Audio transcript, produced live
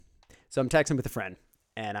So I'm texting with a friend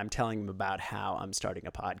and I'm telling him about how I'm starting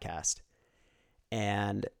a podcast.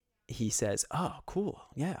 And he says, "Oh, cool.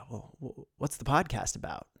 Yeah. Well, what's the podcast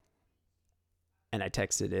about?" And I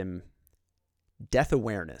texted him, "Death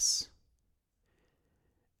awareness."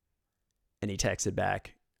 And he texted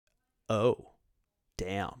back, "Oh,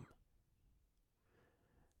 damn."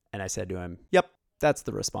 And I said to him, "Yep, that's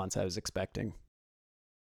the response I was expecting."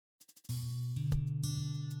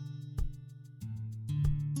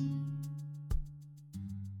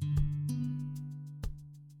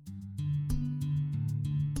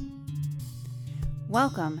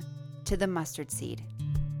 Welcome to The Mustard Seed,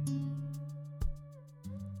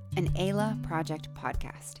 an Ayla Project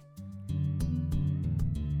podcast.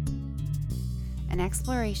 An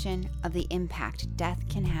exploration of the impact death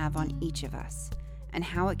can have on each of us and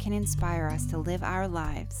how it can inspire us to live our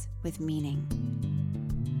lives with meaning.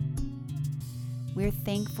 We're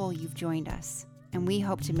thankful you've joined us, and we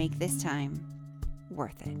hope to make this time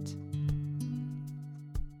worth it.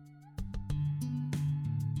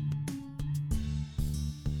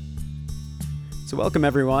 So welcome,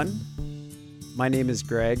 everyone. My name is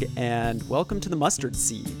Greg, and welcome to The Mustard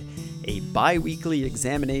Seed, a bi-weekly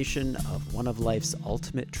examination of one of life's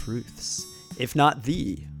ultimate truths, if not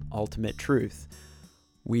the ultimate truth.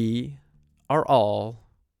 We are all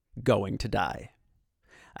going to die.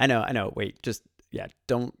 I know. Wait,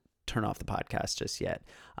 don't turn off the podcast just yet.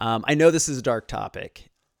 I know this is a dark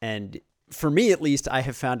topic, and for me at least, I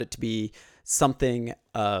have found it to be something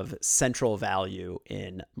of central value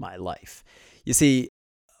in my life. You see,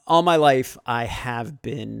 all my life, I have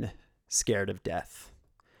been scared of death.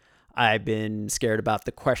 I've been scared about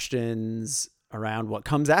the questions around what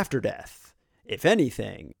comes after death, if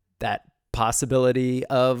anything, that possibility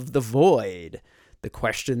of the void, the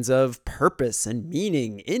questions of purpose and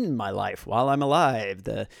meaning in my life while I'm alive,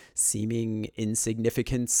 the seeming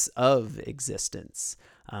insignificance of existence.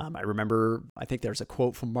 I think there's a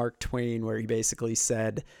quote from Mark Twain where he basically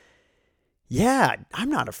said, "Yeah, I'm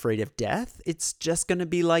not afraid of death. It's just going to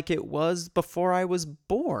be like it was before I was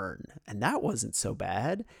born. And that wasn't so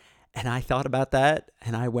bad." And I thought about that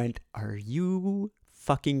and I went, "Are you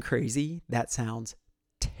fucking crazy? That sounds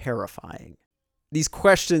terrifying." These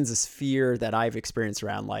questions, this fear that I've experienced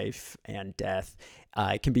around life and death,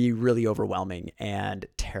 it can be really overwhelming and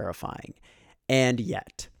terrifying. And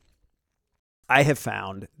yet, I have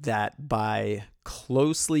found that by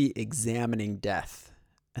closely examining death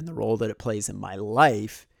and the role that it plays in my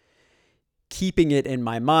life, keeping it in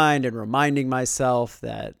my mind and reminding myself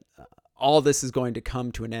that all this is going to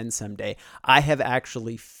come to an end someday, I have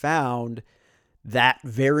actually found that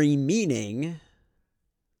very meaning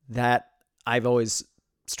that I've always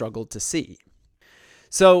struggled to see.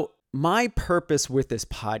 So my purpose with this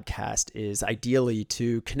podcast is ideally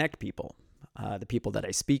to connect people, the people that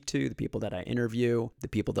I speak to, the people that I interview, the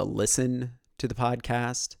people that listen to the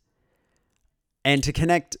podcast, and to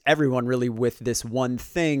connect everyone really with this one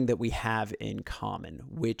thing that we have in common,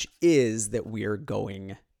 which is that we are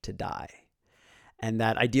going to die. And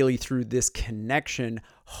that ideally through this connection,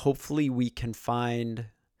 hopefully we can find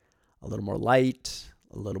a little more light,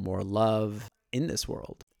 a little more love in this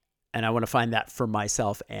world. And I want to find that for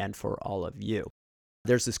myself and for all of you.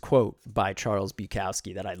 There's this quote by Charles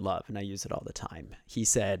Bukowski that I love, and I use it all the time. He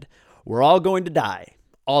said, "We're all going to die,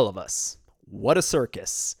 all of us. What a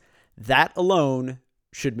circus. That alone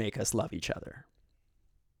should make us love each other."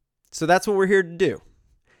 So that's what we're here to do,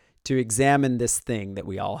 to examine this thing that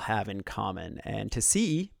we all have in common and to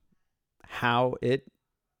see how it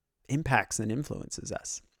impacts and influences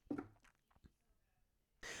us.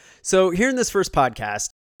 So here in this first podcast,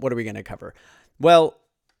 what are we going to cover? Well,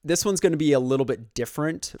 this one's going to be a little bit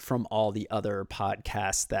different from all the other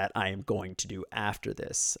podcasts that I am going to do after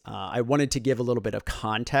this. I wanted to give a little bit of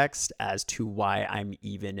context as to why I'm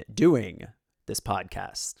even doing this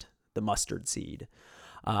podcast, The Mustard Seed.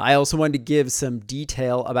 I also wanted to give some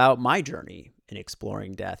detail about my journey in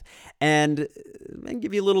exploring death and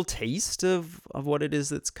give you a little taste of what it is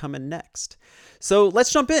that's coming next. So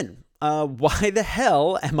let's jump in. Why the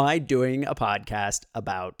hell am I doing a podcast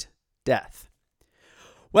about death?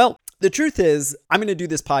 Well, the truth is, I'm going to do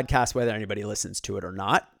this podcast whether anybody listens to it or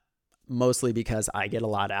not, mostly because I get a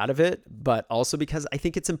lot out of it, but also because I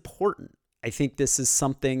think it's important. I think this is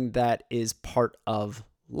something that is part of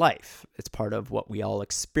life. It's part of what we all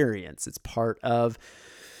experience. It's part of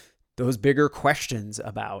those bigger questions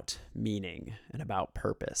about meaning and about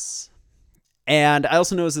purpose. And I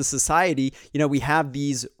also know as a society, we have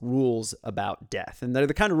these rules about death, and they're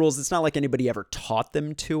the kind of rules, it's not like anybody ever taught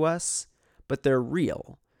them to us, but they're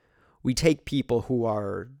real. We take people who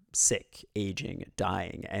are sick, aging,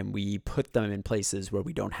 dying, and we put them in places where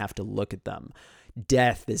we don't have to look at them.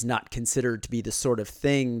 Death is not considered to be the sort of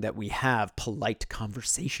thing that we have polite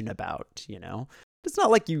conversation about, you know? It's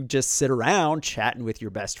not like you just sit around chatting with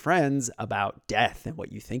your best friends about death and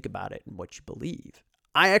what you think about it and what you believe.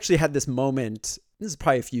 I actually had this moment, this is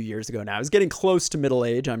probably a few years ago now. I was getting close to middle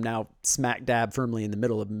age. I'm now smack dab firmly in the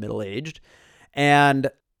middle of middle-aged.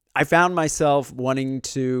 And I found myself wanting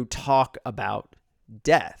to talk about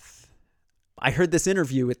death. I heard this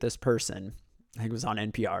interview with this person. I think it was on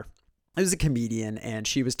NPR. It was a comedian, and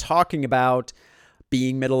she was talking about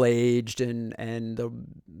being middle-aged and the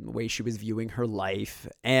way she was viewing her life.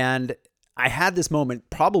 And I had this moment,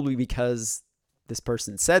 probably because this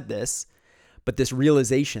person said this, but this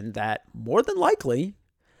realization that more than likely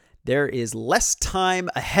there is less time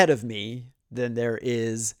ahead of me than there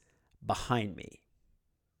is behind me.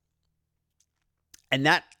 And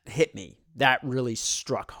that hit me. That really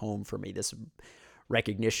struck home for me, this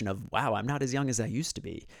recognition of, wow, I'm not as young as I used to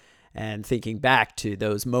be. And thinking back to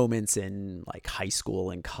those moments in like high school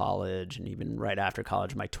and college, and even right after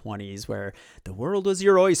college, my 20s, where the world was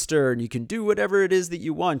your oyster and you can do whatever it is that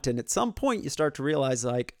you want. And at some point you start to realize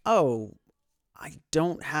like, oh, I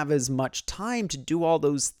don't have as much time to do all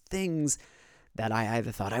those things that I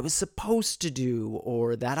either thought I was supposed to do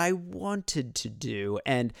or that I wanted to do.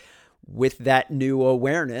 And with that new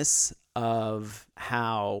awareness of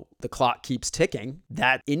how the clock keeps ticking,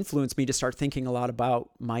 that influenced me to start thinking a lot about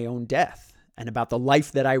my own death and about the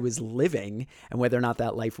life that I was living and whether or not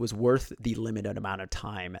that life was worth the limited amount of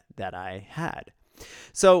time that I had.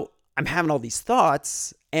 So I'm having all these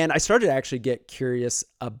thoughts, and I started to actually get curious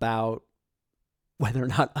about whether or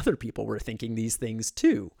not other people were thinking these things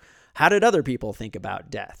too. How did other people think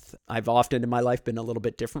about death? I've often in my life been a little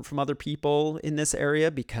bit different from other people in this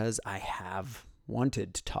area because I have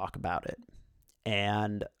wanted to talk about it.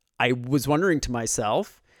 And I was wondering to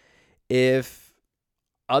myself if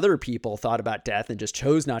other people thought about death and just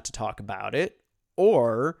chose not to talk about it,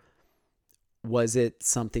 or was it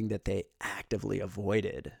something that they actively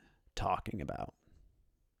avoided talking about?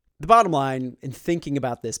 The bottom line, in thinking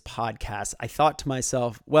about this podcast, I thought to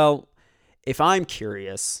myself, well, if I'm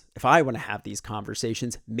curious, if I want to have these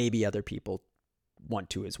conversations, maybe other people want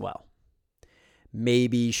to as well.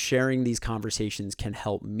 Maybe sharing these conversations can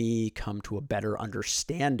help me come to a better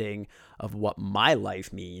understanding of what my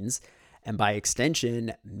life means. And by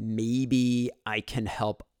extension, maybe I can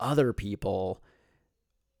help other people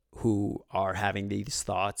who are having these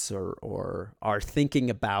thoughts or are thinking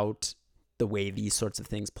about the way these sorts of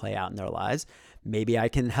things play out in their lives. Maybe I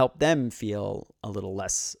can help them feel a little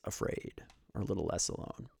less afraid or a little less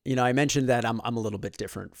alone. You know, I mentioned that I'm a little bit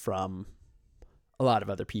different from a lot of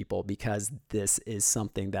other people because this is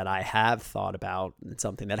something that I have thought about and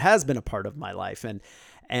something that has been a part of my life.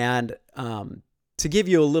 And to give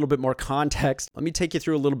you a little bit more context, let me take you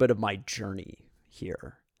through a little bit of my journey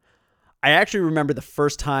here. I actually remember the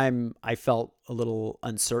first time I felt a little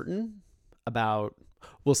uncertain about,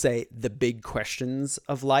 we'll say, the big questions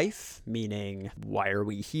of life, meaning why are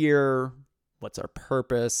we here? What's our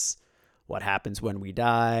purpose? What happens when we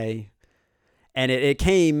die? And it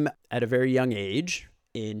came at a very young age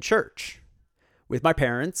in church with my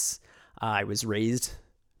parents. I was raised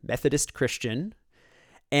Methodist Christian,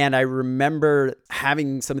 and I remember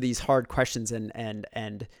having some of these hard questions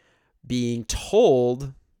and being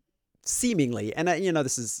told seemingly, and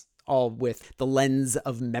this is all with the lens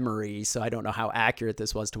of memory, so I don't know how accurate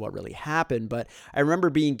this was to what really happened, but I remember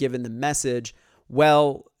being given the message,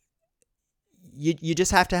 well, you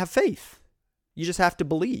just have to have faith. You just have to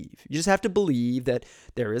believe. You just have to believe that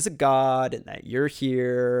there is a God and that you're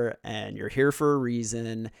here and you're here for a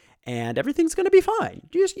reason and everything's going to be fine.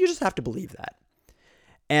 You just have to believe that.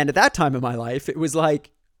 And at that time in my life, it was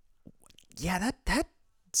like, yeah,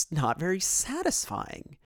 that's not very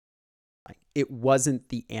satisfying. It wasn't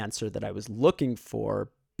the answer that I was looking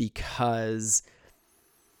for because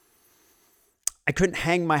I couldn't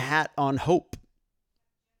hang my hat on hope.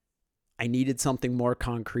 I needed something more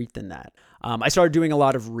concrete than that. I started doing a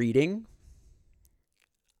lot of reading.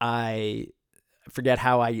 I forget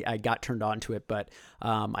how I got turned on to it, but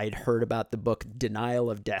I had heard about the book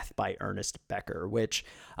Denial of Death by Ernest Becker, which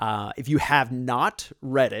if you have not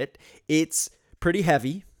read it, it's pretty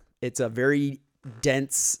heavy. It's a very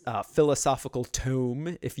dense philosophical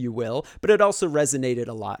tome, if you will, but it also resonated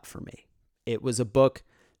a lot for me. It was a book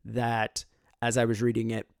that, as I was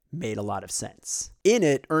reading it, made a lot of sense. In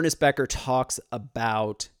it, Ernest Becker talks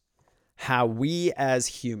about how we as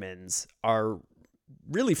humans are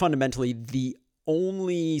really fundamentally the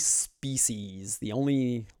only species, the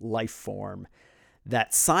only life form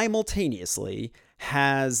that simultaneously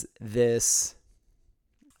has this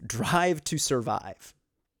drive to survive,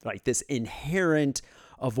 like this inherent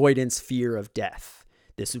avoidance fear of death,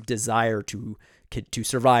 this desire to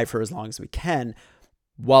survive for as long as we can,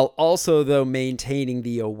 while also, though, maintaining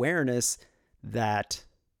the awareness that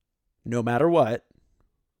no matter what,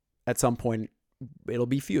 at some point, it'll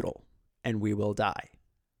be futile and we will die.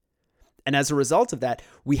 And as a result of that,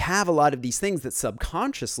 we have a lot of these things that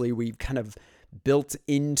subconsciously we've kind of built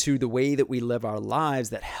into the way that we live our lives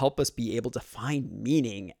that help us be able to find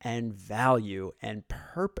meaning and value and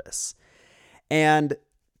purpose. And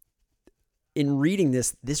in reading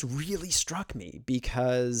this really struck me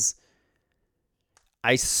because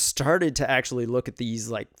I started to actually look at these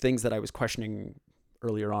like things that I was questioning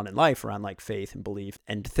earlier on in life around like faith and belief,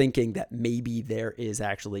 and thinking that maybe there is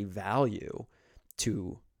actually value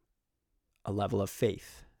to a level of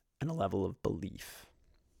faith and a level of belief.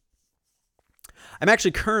 I'm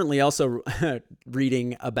actually currently also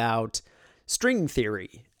reading about string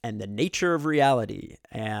theory and the nature of reality.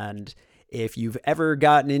 And if you've ever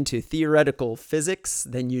gotten into theoretical physics,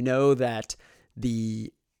 then you know that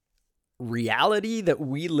the reality that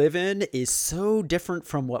we live in is so different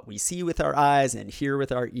from what we see with our eyes and hear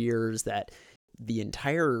with our ears that the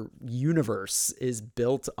entire universe is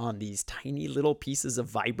built on these tiny little pieces of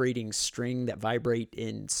vibrating string that vibrate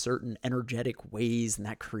in certain energetic ways, and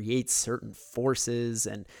that creates certain forces.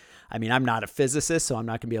 And I mean, I'm not a physicist, so I'm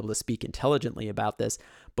not going to be able to speak intelligently about this.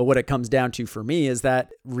 But what it comes down to for me is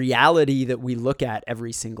that reality that we look at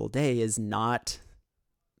every single day is not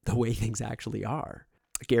the way things actually are.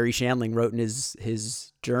 Gary Shandling wrote in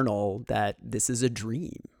his journal that this is a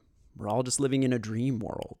dream. We're all just living in a dream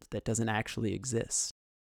world that doesn't actually exist.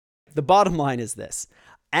 The bottom line is this.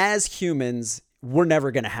 As humans, we're never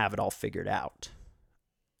going to have it all figured out.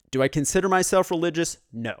 Do I consider myself religious?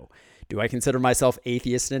 No. Do I consider myself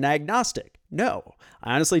atheist and agnostic? No.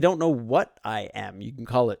 I honestly don't know what I am. You can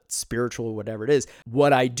call it spiritual, whatever it is.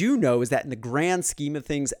 What I do know is that in the grand scheme of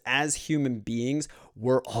things, as human beings,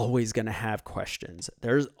 we're always going to have questions.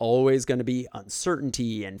 There's always going to be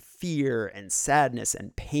uncertainty and fear and sadness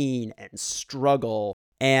and pain and struggle.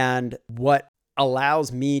 And what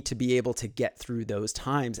allows me to be able to get through those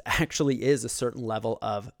times actually is a certain level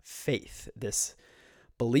of faith, this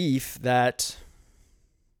belief that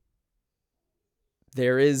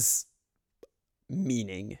there is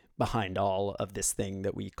meaning behind all of this thing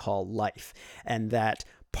that we call life, and that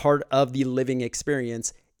part of the living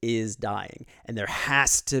experience is dying. And there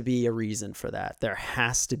has to be a reason for that. There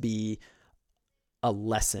has to be a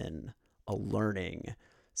lesson, a learning,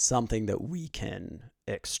 something that we can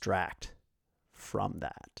extract from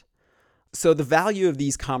that. So the value of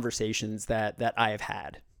these conversations that I have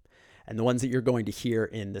had, and the ones that you're going to hear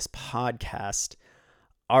in this podcast,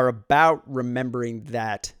 are about remembering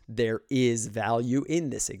that there is value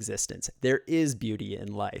in this existence. There is beauty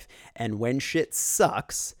in life. And when shit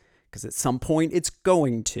sucks, because at some point it's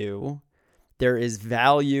going to, there is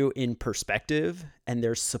value in perspective, and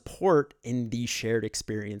there's support in the shared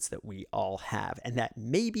experience that we all have. And that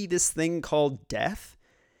maybe this thing called death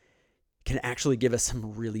can actually give us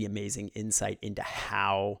some really amazing insight into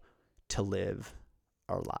how to live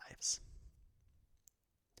our lives.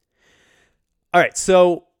 All right,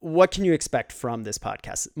 so what can you expect from this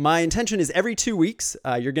podcast? My intention is every 2 weeks,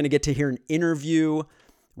 you're going to get to hear an interview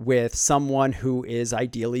with someone who is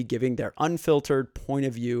ideally giving their unfiltered point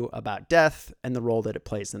of view about death and the role that it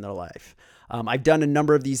plays in their life. I've done a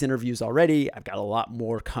number of these interviews already. I've got a lot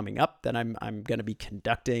more coming up that I'm going to be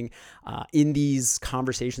conducting in these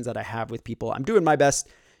conversations that I have with people. I'm doing my best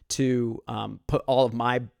to put all of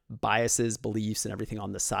my biases, beliefs, and everything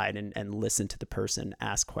on the side and listen to the person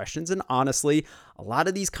ask questions. And honestly, a lot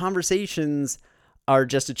of these conversations are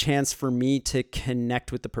just a chance for me to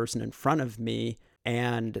connect with the person in front of me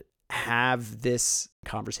and have this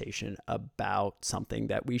conversation about something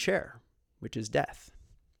that we share, which is death.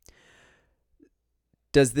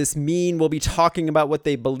 Does this mean we'll be talking about what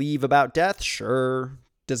they believe about death? Sure.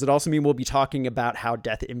 Does it also mean we'll be talking about how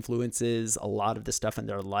death influences a lot of the stuff in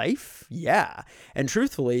their life? Yeah. And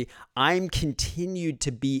truthfully, I'm continued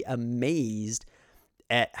to be amazed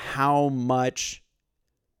at how much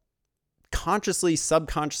consciously,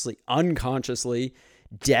 subconsciously, unconsciously,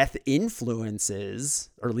 death influences,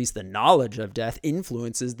 or at least the knowledge of death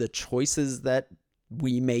influences the choices that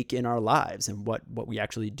we make in our lives and what we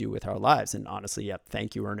actually do with our lives. And honestly,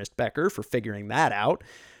 thank you, Ernest Becker, for figuring that out,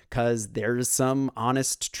 because there's some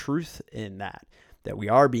honest truth in that we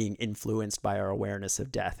are being influenced by our awareness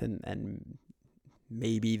of death. And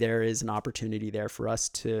maybe there is an opportunity there for us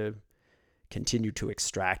to continue to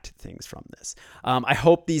extract things from this. I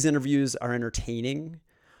hope these interviews are entertaining.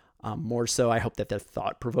 More so, I hope that they're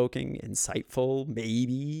thought-provoking, insightful,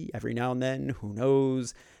 maybe every now and then, who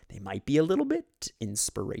knows, they might be a little bit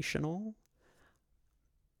inspirational.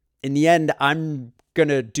 In the end, I'm going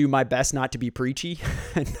to do my best not to be preachy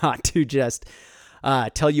and not to just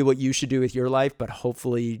tell you what you should do with your life, but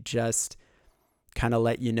hopefully just kind of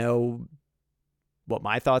let you know what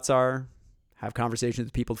my thoughts are, have conversations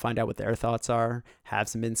with people to find out what their thoughts are, have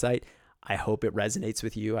some insight. I hope it resonates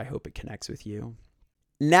with you. I hope it connects with you.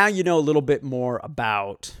 Now you know a little bit more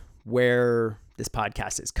about where this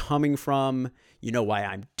podcast is coming from. You know why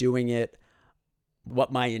I'm doing it,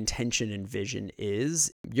 what my intention and vision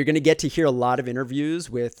is. You're going to get to hear a lot of interviews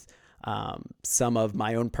with some of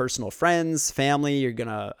my own personal friends, family. You're going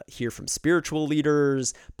to hear from spiritual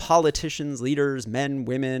leaders, politicians, leaders, men,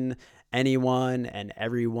 women, anyone and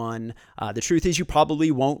everyone. The truth is you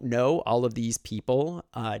probably won't know all of these people.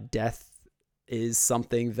 Death is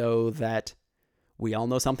something, though, that we all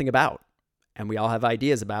know something about and we all have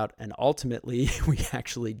ideas about, and ultimately we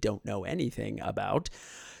actually don't know anything about.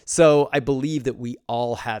 So I believe that we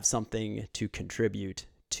all have something to contribute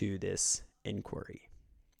to this inquiry.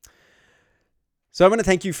 So I want to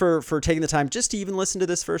thank you for taking the time just to even listen to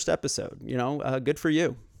this first episode. Good for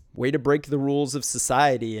you. Way to break the rules of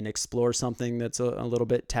society and explore something that's a little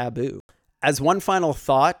bit taboo. As one final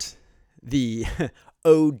thought, the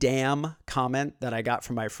 "oh damn" comment that I got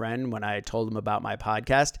from my friend when I told him about my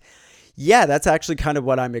podcast, yeah, that's actually kind of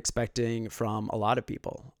what I'm expecting from a lot of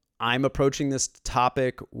people. I'm approaching this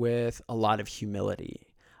topic with a lot of humility.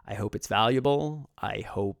 I hope it's valuable. I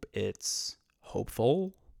hope it's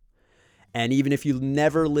hopeful. And even if you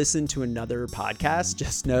never listen to another podcast,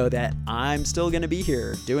 just know that I'm still going to be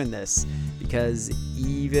here doing this, because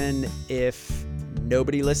even if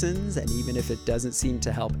nobody listens and even if it doesn't seem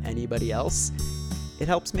to help anybody else, it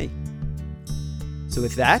helps me. So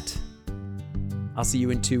with that, I'll see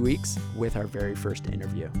you in 2 weeks with our very first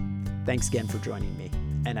interview. Thanks again for joining me,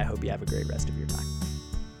 and I hope you have a great rest of your time.